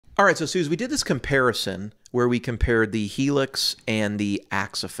All right, so Suze, we did this comparison where we compared the Helix and the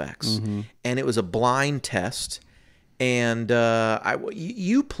Axe effects, and it was a blind test. And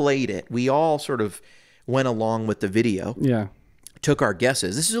you played it. We all sort of went along with the video. Yeah. Took our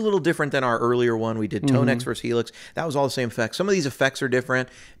guesses. This is a little different than our earlier one. We did Tonex versus Helix. That was all the same effects. Some of these effects are different.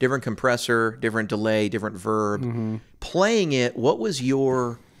 Different compressor, different delay, different verb. Playing it, what was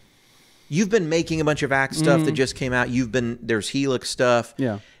your... You've been making a bunch of Axe stuff that just came out. There's Helix stuff.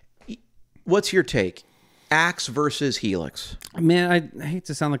 Yeah. What's your take? Axe versus Helix. Man, I hate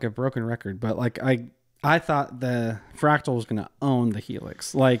to sound like a broken record, but like I thought the Fractal was going to own the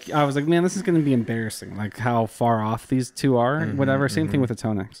Helix. Like, I was like, man, this is going to be embarrassing, like how far off these two are, whatever. Same thing with the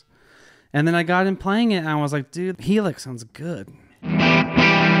Tonex. And then I got in playing it, and I was like, dude, Helix sounds good.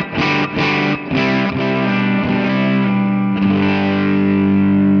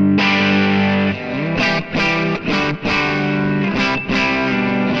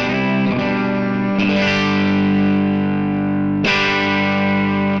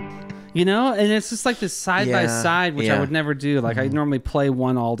 You know, and it's just like this side by side, which I would never do. Like I normally play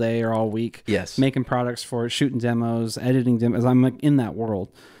one all day or all week. Yes. Making products for it, shooting demos, editing demos. I'm like in that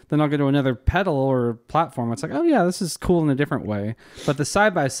world. Then I'll go to another pedal or platform. It's like, oh yeah, this is cool in a different way. But the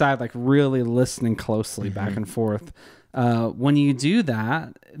side by side, like really listening closely back and forth. When you do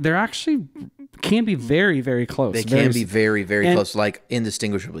that, they're actually can be very, very close. They can be very, very close, like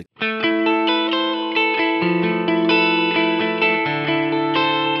indistinguishably.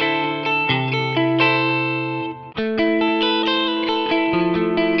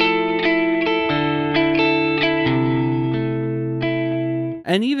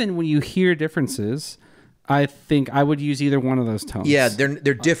 And even when you hear differences, I think I would use either one of those tones. Yeah,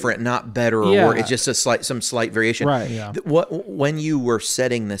 they're different, not better or worse. It's just some slight variation. Right. Yeah. When you were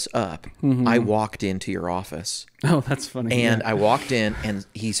setting this up, I walked into your office. Oh, that's funny. And I walked in, and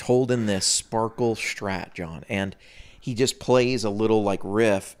he's holding this Sparkle Strat, John, and he just plays a little like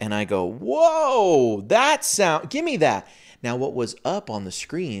riff, and I go, "Whoa, that sound! Give me that!" Now, what was up on the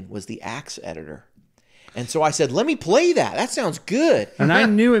screen was the Axe editor. And so I said, let me play that. That sounds good. And I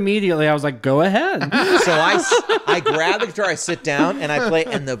knew immediately. I was like, go ahead. So I grab the guitar, I sit down, and I play.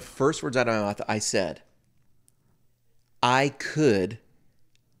 And the first words out of my mouth, I said, I could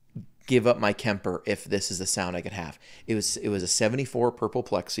give up my Kemper if this is the sound I could have. It was a 74 Purple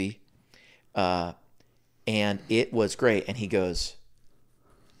Plexi, and it was great. And he goes,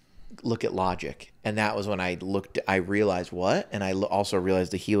 look at Logic. And that was when I realized what? And I also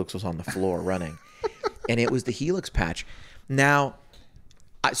realized the Helix was on the floor running. And it was the Helix patch. Now,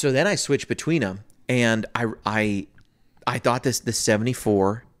 so then I switched between them, and I thought this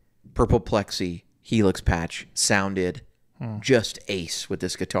 74 Purple Plexi Helix patch sounded just ace with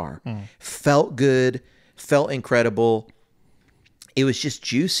this guitar. Felt good, felt incredible. It was just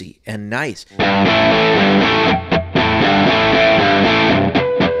juicy and nice.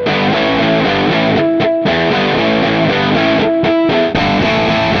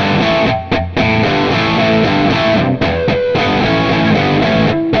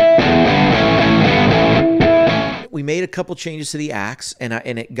 We made a couple changes to the Axe, and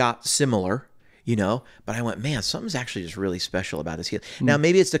it got similar, you know. But I went, man, something's actually just really special about this. Now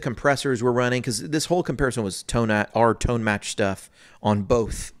maybe it's the compressors we're running, because this whole comparison was our tone match stuff on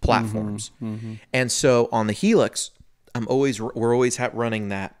both platforms. And so on the Helix, we're always running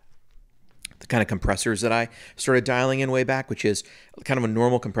the kind of compressors that I started dialing in way back, which is kind of a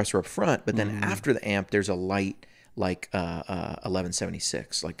normal compressor up front, but then after the amp, there's a light, like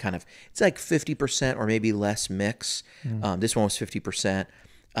 1176, like kind of, it's like 50% or maybe less mix. This one was 50%.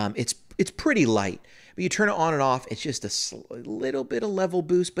 It's pretty light, but you turn it on and off, it's just a little bit of level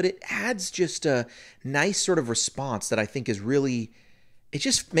boost, but it adds just a nice sort of response that I think is really, it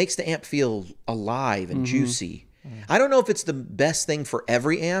just makes the amp feel alive and juicy. I don't know if it's the best thing for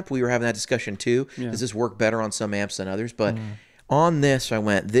every amp. We were having that discussion too. Does this work better on some amps than others? But on this, I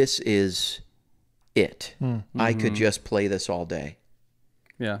went, this is it. I could just play this all day.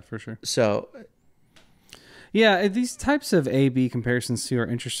 Yeah, for sure. So yeah, these types of A/B comparisons too are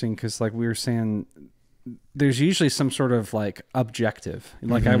interesting, because like we were saying, there's usually some sort of like objective,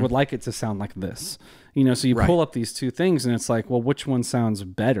 like I would like it to sound like this, you know. So you pull up these two things, and it's like, well, which one sounds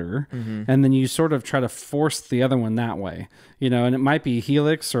better? And then you sort of try to force the other one that way, you know. And it might be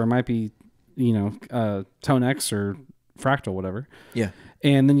Helix, or it might be, you know, Tonex or Fractal, whatever. Yeah.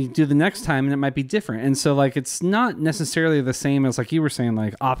 And then you do the next time, and it might be different. And so like, it's not necessarily the same as, like you were saying,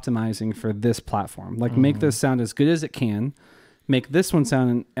 like optimizing for this platform. Like make this sound as good as it can, make this one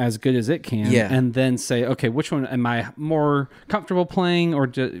sound as good as it can, and then say, okay, which one am I more comfortable playing, or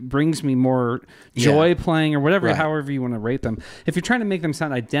brings me more joy playing, or whatever, however you want to rate them. If you're trying to make them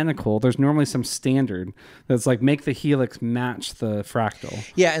sound identical, there's normally some standard that's like make the Helix match the Fractal.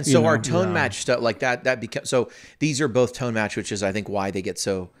 Yeah, and so our tone match stuff like that becomes, so these are both tone match, which is I think why they get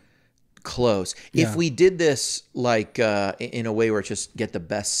so close. If we did this like in a way where it's just get the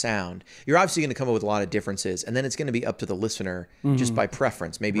best sound, you're obviously going to come up with a lot of differences, and then it's going to be up to the listener just by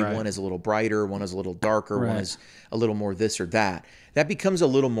preference. Maybe one is a little brighter, one is a little darker, one is a little more this or that. That becomes a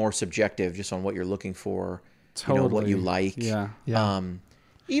little more subjective just on what you're looking for, you know, what you like.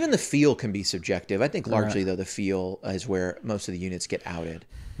 Even the feel can be subjective. I think largely though the feel is where most of the units get outed.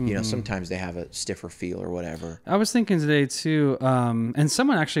 You know, sometimes they have a stiffer feel or whatever. I was thinking today too, and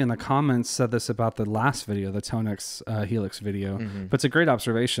someone actually in the comments said this about the last video, the Tonex Helix video, but it's a great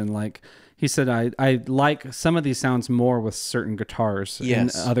observation. Like he said, I like some of these sounds more with certain guitars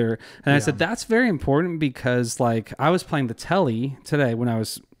and other, and I said, that's very important because like I was playing the Telly today when I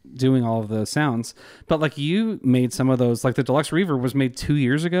was doing all of the sounds, but like you made some of those, like the Deluxe Reverb was made 2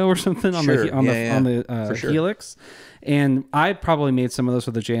 years ago or something on the Helix, and I probably made some of those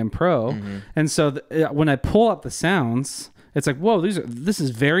with the JM Pro, and so when I pull up the sounds, it's like, whoa, this is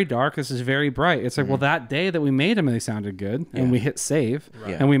very dark, this is very bright. It's like, well, that day that we made them, they sounded good, and we hit save,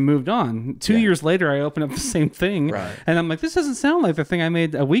 and we moved on. 2 years later, I open up the same thing, and I'm like, this doesn't sound like the thing I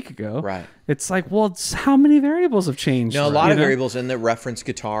made a week ago. It's like, well, how many variables have changed? No, a lot of variables, and the reference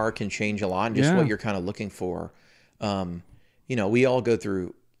guitar can change a lot, and just what you're kind of looking for. You know, we all go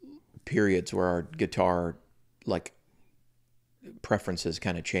through periods where our guitar, like, preferences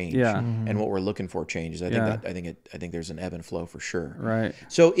kind of change, and what we're looking for changes. I think there's an ebb and flow for sure.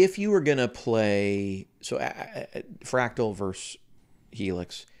 So if you were gonna play Fractal versus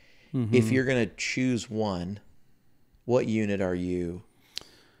Helix, if you're gonna choose one, what unit are you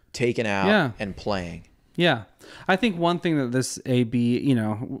taking out and playing? I think one thing that this AB, you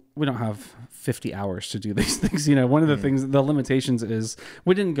know, we don't have 50 hours to do these things. You know, one of the things, the limitations is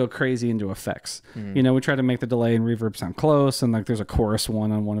we didn't go crazy into effects. You know, we tried to make the delay and reverb sound close, and like there's a chorus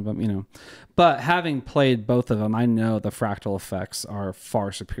one on one of them, you know. But having played both of them, I know the Fractal effects are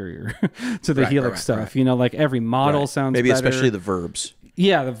far superior to the Helix stuff. You know, like every model sounds maybe better. Especially the verbs.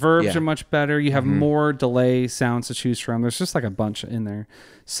 Yeah, the verbs are much better. You have more delay sounds to choose from. There's just like a bunch in there.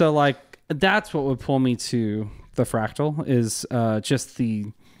 So like that's what would pull me to the Fractal is just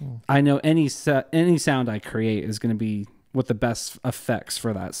the, I know any sound I create is going to be with the best effects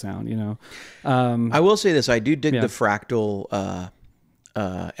for that sound, you know. I will say this, I do dig the Fractal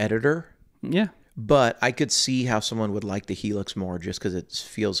editor. Yeah. But I could see how someone would like the Helix more just because it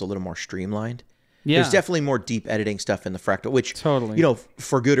feels a little more streamlined. Yeah. There's definitely more deep editing stuff in the Fractal, which, totally, you know,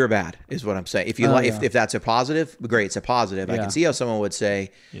 for good or bad is what I'm saying. If you like, if that's a positive, great, it's a positive. I can see how someone would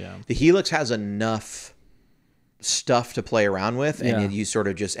say the Helix has enough stuff to play around with, and you sort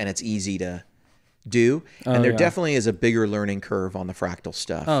of just, and it's easy to do. And there definitely is a bigger learning curve on the Fractal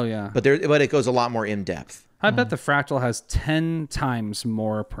stuff. But it goes a lot more in depth. I bet the Fractal has 10 times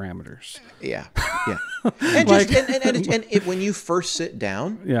more parameters. And just when you first sit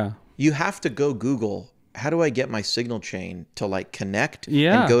down, you have to go Google, how do I get my signal chain to like connect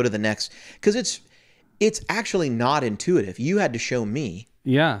and go to the next? Because it's actually not intuitive. You had to show me.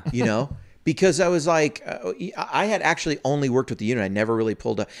 You know, because I was like, I had actually only worked with the unit. I never really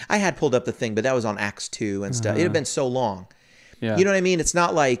pulled up. I had pulled up the thing, but that was on Axe 2 and stuff. It had been so long. You know what I mean? It's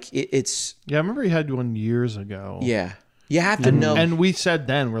not like it's. Yeah, I remember you had one years ago. You have to know. And we said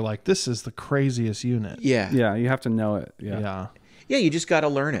then, we're like, this is the craziest unit. Yeah, you have to know it. Yeah, you just got to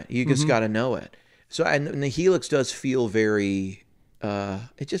learn it. You just got to know it. So, and the Helix does feel very,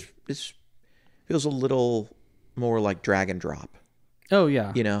 it feels a little more like drag and drop. Oh,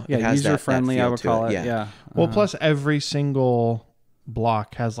 yeah. You know, it has user-friendly, I would call it. Yeah. Well, plus every single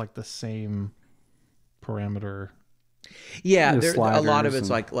block has like the same parameter. Yeah, a lot of it's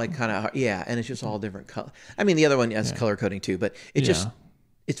like kind of, and it's just all different color. I mean, the other one has color coding too, but it just,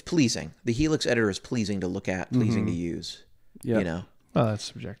 it's pleasing. The Helix editor is pleasing to look at, pleasing to use. You know, well, that's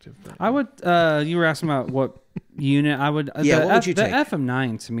subjective. I would. You were asking about what unit I would. What would you take? The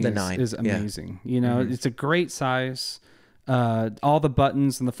FM9 to me is amazing. You know, it's a great size. All the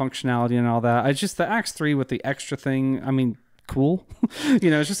buttons and the functionality and all that. The Axe 3 with the extra thing. I mean, cool. You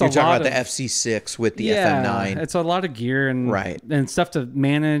know, it's just You're talking about the FC6 with the FM9. It's a lot of gear and stuff to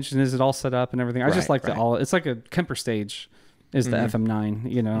manage, and is it all set up and everything. I just like it's like a Kemper stage is the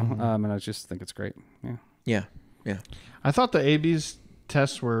FM9, you know, and I just think it's great. Yeah. I thought the AB's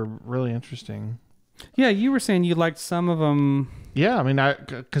tests were really interesting. Yeah, you were saying you liked some of them. Yeah, I mean,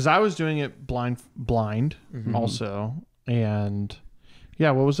 because I was doing it blind also, And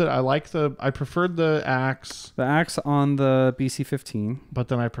yeah, what was it? I preferred the axe. The axe on the BC15, but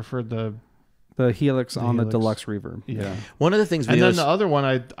then I preferred the Helix on Helix. the Deluxe Reverb. Yeah. One of the things we and noticed, then the other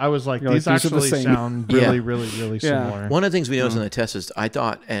one, I was like, You're these like, these are the actually same. sound really similar. one of the things we noticed in the test is I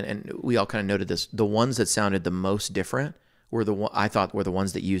thought, and we all kind of noted this, the ones that sounded the most different were I thought were the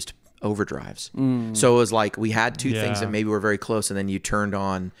ones that used overdrives. So it was like we had two things that maybe were very close, and then you turned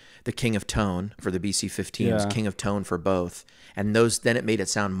on the King of Tone for the BC15, it was King of Tone for both. And then it made it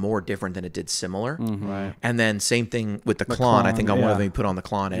sound more different than it did similar. Right. And then same thing with the Klon. I think on one of them you put on the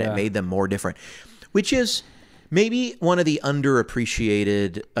Klon, and it made them more different, which is maybe one of the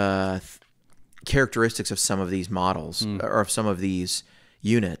underappreciated characteristics of some of these models or of some of these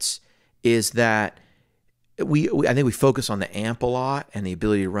units is that I think we focus on the amp a lot and the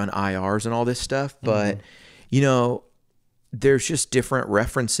ability to run IRs and all this stuff, but there's just different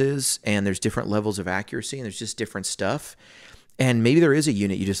references and there's different levels of accuracy and there's just different stuff. And maybe there is a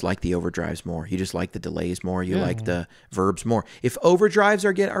unit you just like the overdrives more. You just like the delays more. You like the verbs more. If overdrives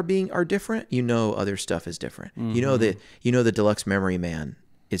are different, other stuff is different. The Deluxe Memory Man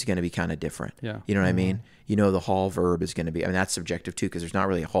is going to be kind of different. Yeah. You know what I mean? The Hall verb is going to be. I mean, that's subjective too because there's not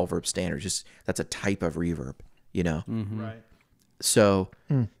really a Hall verb standard. Just that's a type of reverb. Right. So,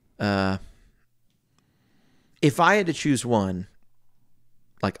 if I had to choose one,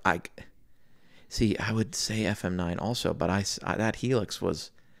 I would say FM9 also, but that Helix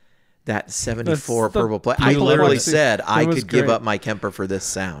was that 74 purple play. I literally said I could give up my Kemper for this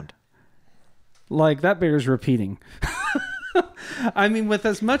sound. Like that bears repeating. I mean, with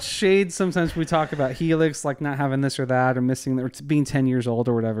as much shade, sometimes we talk about Helix, like not having this or that, or missing, or being 10 years old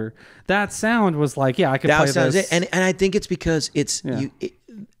or whatever. That sound was like, I could play this. And I think it's because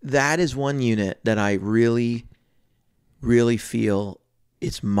that is one unit that I really, really feel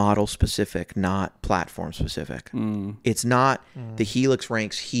it's model specific, not platform specific. It's not the Helix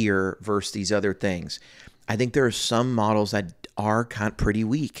ranks here versus these other things. I think there are some models that are kind of pretty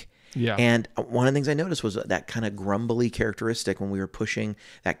weak. Yeah. And one of the things I noticed was that kind of grumbly characteristic when we were pushing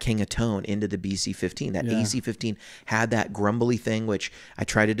that King of Tone into the BC15. That AC15 had that grumbly thing, which I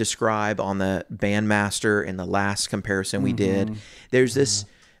tried to describe on the Bandmaster in the last comparison we did. There's this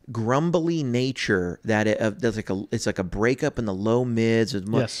grumbly nature that it's like a breakup in the low mids.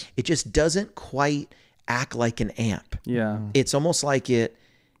 It just doesn't quite act like an amp. Yeah. It's almost like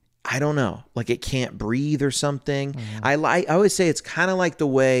I don't know, like it can't breathe or something. I always say it's kind of like the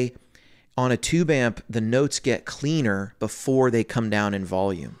way on a tube amp, the notes get cleaner before they come down in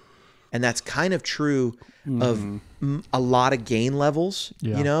volume. And that's kind of true of a lot of gain levels,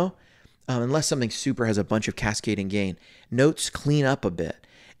 unless something super has a bunch of cascading gain. Notes clean up a bit.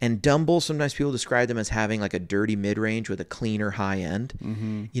 And Dumble, sometimes people describe them as having like a dirty mid-range with a cleaner high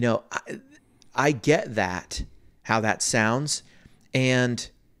end. I get that, how that sounds. And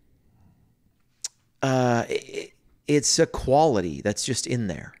it's a quality that's just in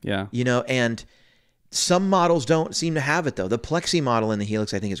there. Yeah. And some models don't seem to have it though. The Plexi model in the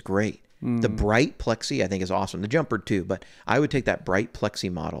Helix I think is great. The bright Plexi I think is awesome. The Jumper too, but I would take that bright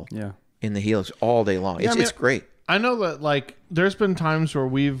Plexi model in the Helix all day long. It's great. I know that there's been times where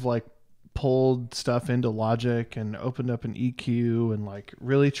we've pulled stuff into Logic and opened up an EQ and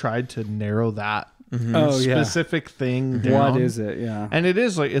really tried to narrow that specific thing down. What is it? Yeah. And it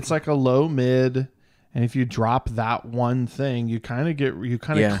is it's like a low mid. And if you drop that one thing, you kind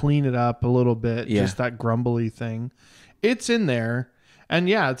of clean it up a little bit. Yeah. Just that grumbly thing. It's in there. And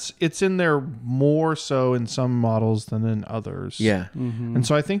it's in there more so in some models than in others. Yeah. And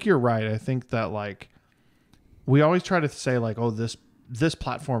so I think you're right. I think that we always try to say this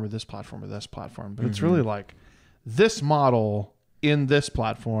platform or this platform or this platform, but it's really this model in this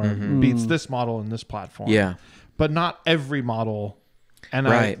platform beats this model in this platform. Yeah. But not every model. And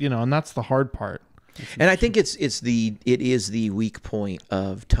and that's the hard part. And I think it is the weak point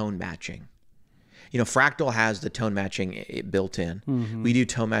of tone matching. Fractal has the tone matching built in. We do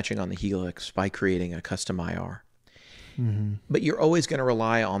tone matching on the Helix by creating a custom IR. But you're always going to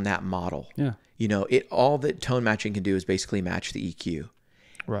rely on that model. Yeah. All that tone matching can do is basically match the EQ.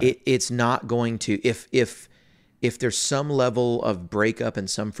 Right. It's not going to if there's some level of breakup in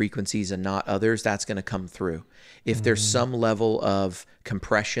some frequencies and not others, that's going to come through. If there's some level of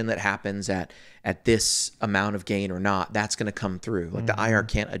compression that happens at this amount of gain or not, that's going to come through. The IR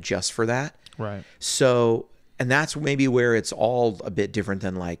can't adjust for that. Right. So, and that's maybe where it's all a bit different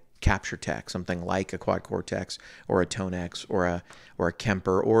than Capture Tech, something like a Quad Cortex or a Tone X or a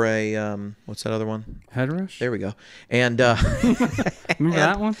Kemper or a what's that other one? Headrush. There we go. And remember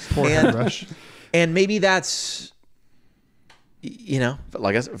that one? Poor Headrush. And maybe that's you know,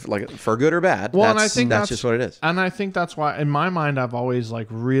 like for good or bad. Well, and I think that's just what it is. And I think that's why, in my mind, I've always like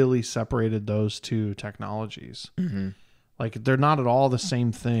really separated those two technologies. Mm-hmm. Like they're not at all the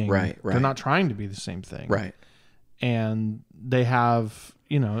same thing. Right. They're not trying to be the same thing. Right. And they have,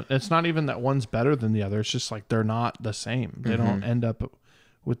 you know, it's not even that one's better than the other. It's just like they're not the same. They don't end up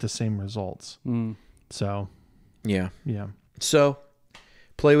with the same results. So, yeah. Yeah. So,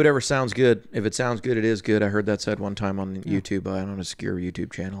 play whatever sounds good. If it sounds good, it is good. I heard that said one time on YouTube on an obscure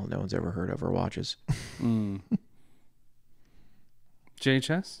YouTube channel no one's ever heard of or watches.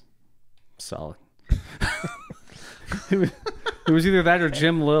 JHS? Solid. It was either that or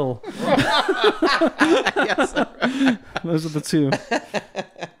Jim Lil. Yes. Those are the two.